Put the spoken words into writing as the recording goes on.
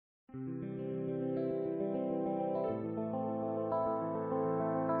Hello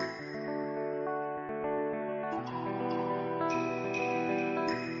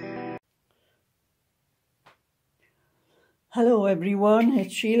everyone,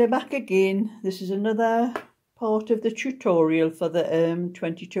 it's Sheila back again. This is another part of the tutorial for the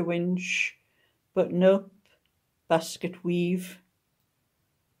 22-inch button-up basket weave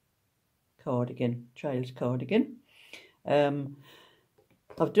cardigan, child's cardigan.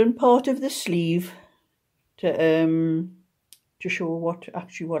 I've done part of the sleeve to show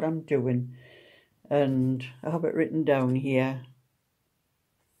what I'm doing, and I have it written down here.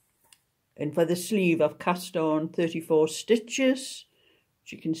 And for the sleeve, I've cast on 34 stitches,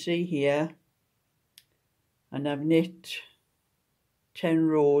 which you can see here, and I've knit 10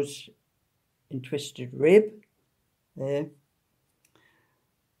 rows in twisted rib there.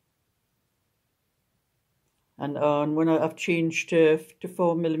 And on when I've changed to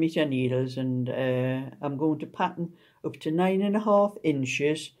 4mm needles, and I'm going to pattern up to 9.5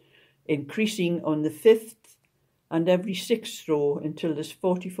 inches, increasing on the 5th and every 6th row until there's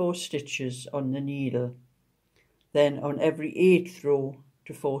 44 stitches on the needle. Then on every 8th row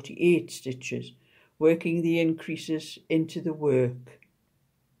to 48 stitches, working the increases into the work.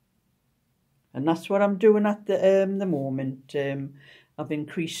 And that's what I'm doing at the moment. I've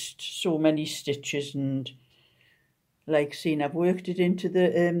increased so many stitches, and like seeing, I've worked it into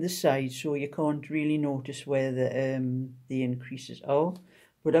the side, so you can't really notice where the increases are.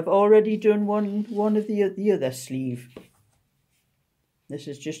 But I've already done one of the other sleeve. This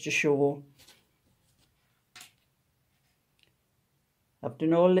is just to show I've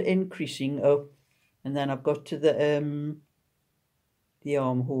done all the increasing up, and then I've got to the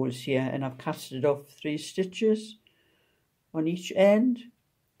armholes here, and I've casted off 3 stitches on each end.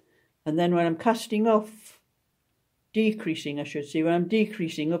 And then when I'm casting off, decreasing I should say, when I'm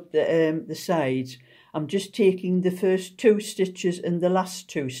decreasing up the sides, I'm just taking the first 2 stitches and the last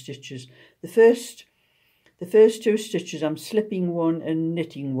 2 stitches. The first 2 stitches I'm slipping one and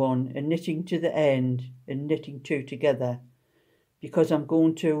knitting to the end and knitting 2 together, because I'm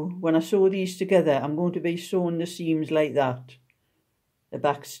going to, when I sew these together, I'm going to be sewing the seams like that, a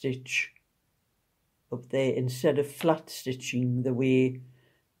back stitch up there, instead of flat stitching the way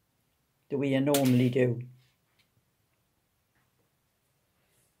I normally do.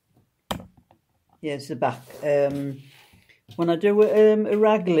 Here's the back. When I do a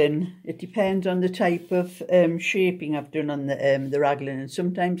raglan, it depends on the type of shaping I've done on the raglan, and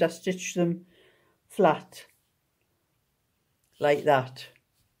sometimes I stitch them flat like that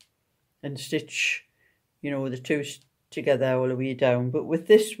and stitch, you know, the 2 together all the way down. But with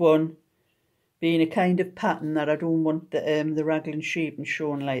this one being a kind of pattern that I don't want the raglan shape and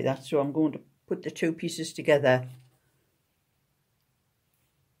shown like that, so I'm going to put the 2 pieces together.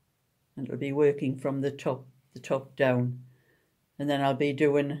 And it'll be working from the top down, and then I'll be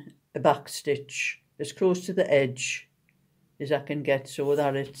doing a back stitch as close to the edge as I can get, so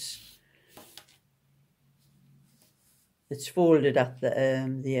that it's folded at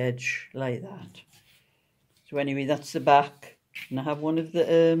the edge like that. So anyway, that's the back, and I have one of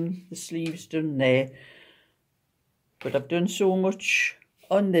the sleeves done there. But I've done so much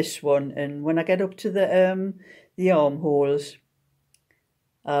on this one, and when I get up to the armholes,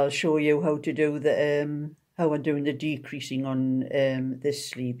 I'll show you how to do how I'm doing the decreasing on this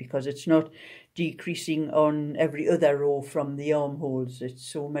sleeve, because it's not decreasing on every other row from the armholes. It's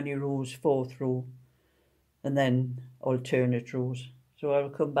so many rows, 4th row, and then alternate rows. So I'll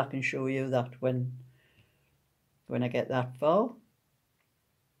come back and show you that when I get that far.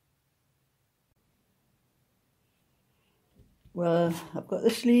 Well, I've got the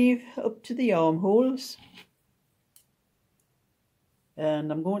sleeve up to the armholes,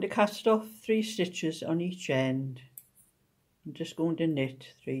 and I'm going to cast off 3 stitches on each end. I'm just going to knit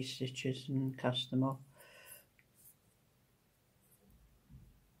 3 stitches and cast them off.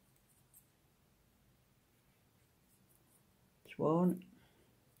 It's 1,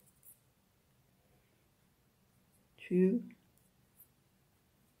 2,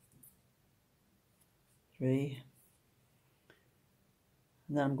 3,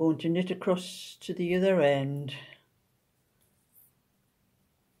 and then I'm going to knit across to the other end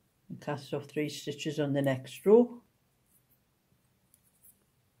and cast off 3 stitches on the next row.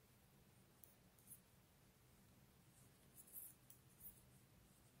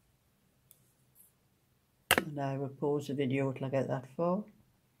 And I will pause the video till I get that far.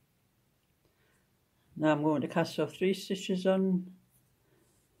 Now I'm going to cast off 3 stitches on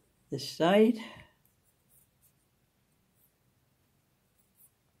this side.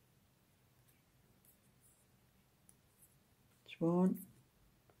 It's 1,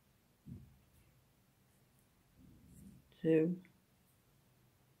 2,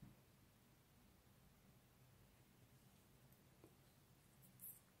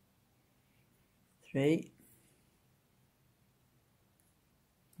 3,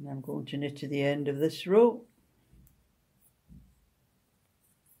 and I'm going to knit to the end of this row.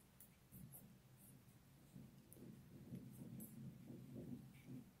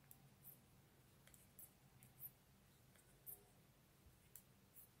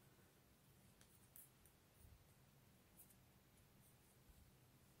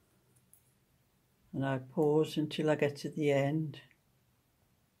 And I pause until I get to the end.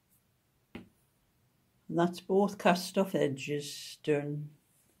 And that's both cast off edges done.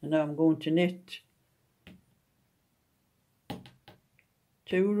 And now I'm going to knit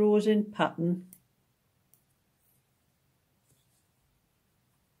 2 rows in pattern.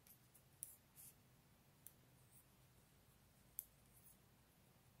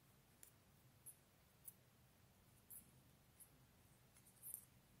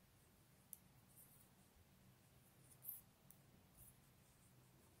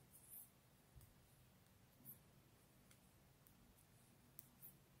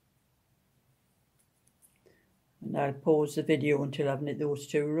 And I'll pause the video until I've knit those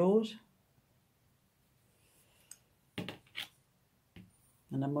 2 rows.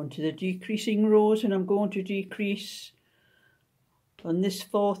 And I'm onto the decreasing rows, and I'm going to decrease on this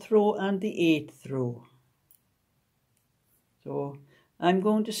 4th row and the 8th row. So I'm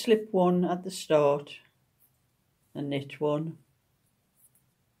going to slip 1 at the start and knit 1,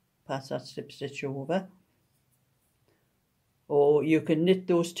 pass that slip stitch over. Or you can knit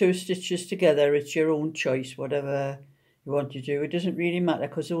those 2 stitches together, it's your own choice, whatever you want to do. It doesn't really matter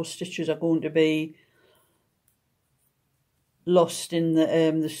because those stitches are going to be lost in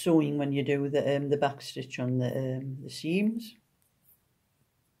the sewing when you do the back stitch on the seams.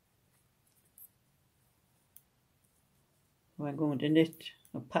 I'm going to knit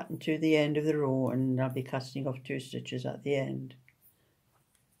a pattern to the end of the row, and I'll be casting off 2 stitches at the end.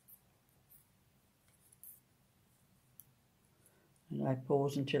 And I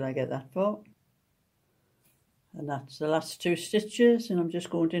pause until I get that far. And that's the last 2 stitches, and I'm just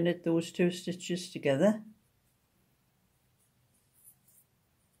going to knit those 2 stitches together.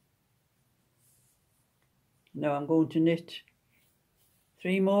 Now I'm going to knit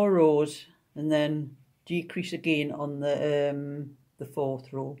 3 more rows and then decrease again on the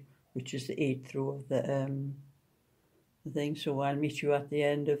 4th row, which is the 8th row of the thing. So I'll meet you at the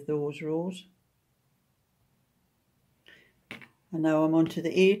end of those rows. And now I'm on to the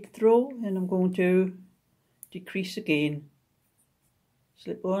 8th row, and I'm going to decrease again,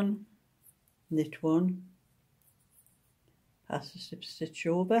 slip 1, knit 1, pass the slip stitch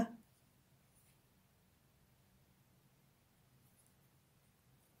over,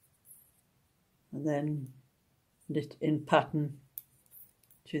 and then knit in pattern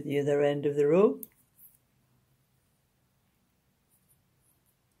to the other end of the row.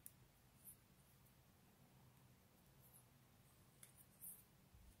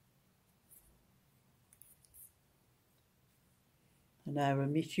 And I will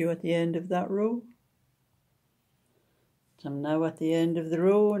meet you at the end of that row. So I'm now at the end of the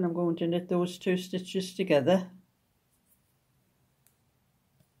row, and I'm going to knit those 2 stitches together.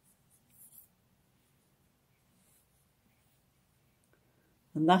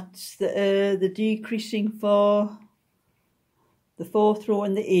 And that's the decreasing for the 4th row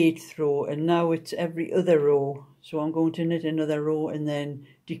and the 8th row, and now it's every other row. So I'm going to knit another row and then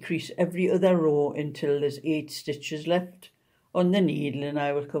decrease every other row until there's 8 stitches left on the needle, and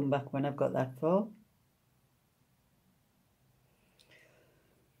I will come back when I've got that far.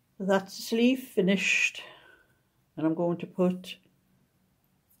 So that's the sleeve finished, and I'm going to put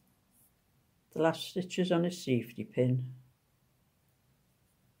the last stitches on a safety pin.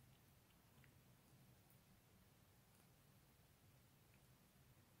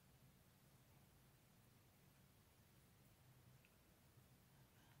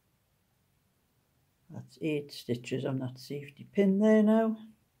 That's 8 stitches on that safety pin there now.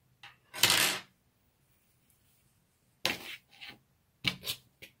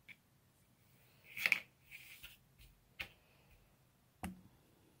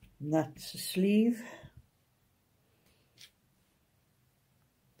 And that's the sleeve.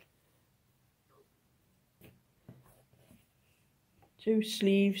 Two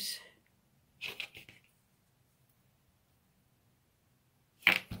sleeves.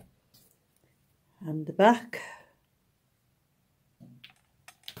 And the back.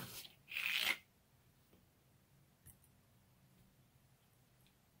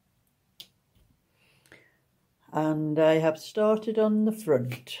 And I have started on the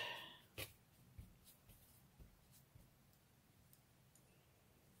front.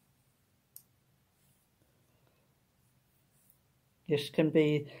 This can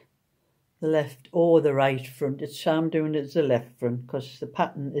be the left or the right front. I'm doing it as the left front because the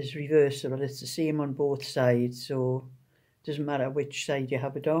pattern is reversible. It's the same on both sides, so it doesn't matter which side you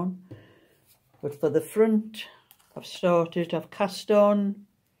have it on. But for the front, I've cast on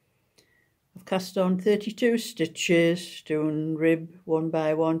 32 stitches, doing rib 1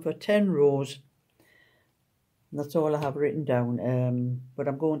 by 1 for 10 rows. And that's all I have written down. But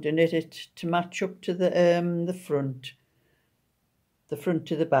I'm going to knit it to match up to the front. The front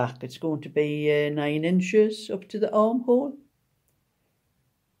to the back. It's going to be 9 inches up to the armhole.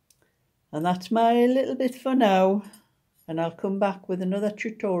 And that's my little bit for now. And I'll come back with another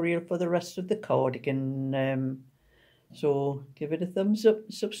tutorial for the rest of the cardigan. So give it a thumbs up,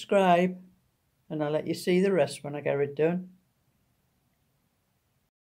 subscribe, and I'll let you see the rest when I get it done.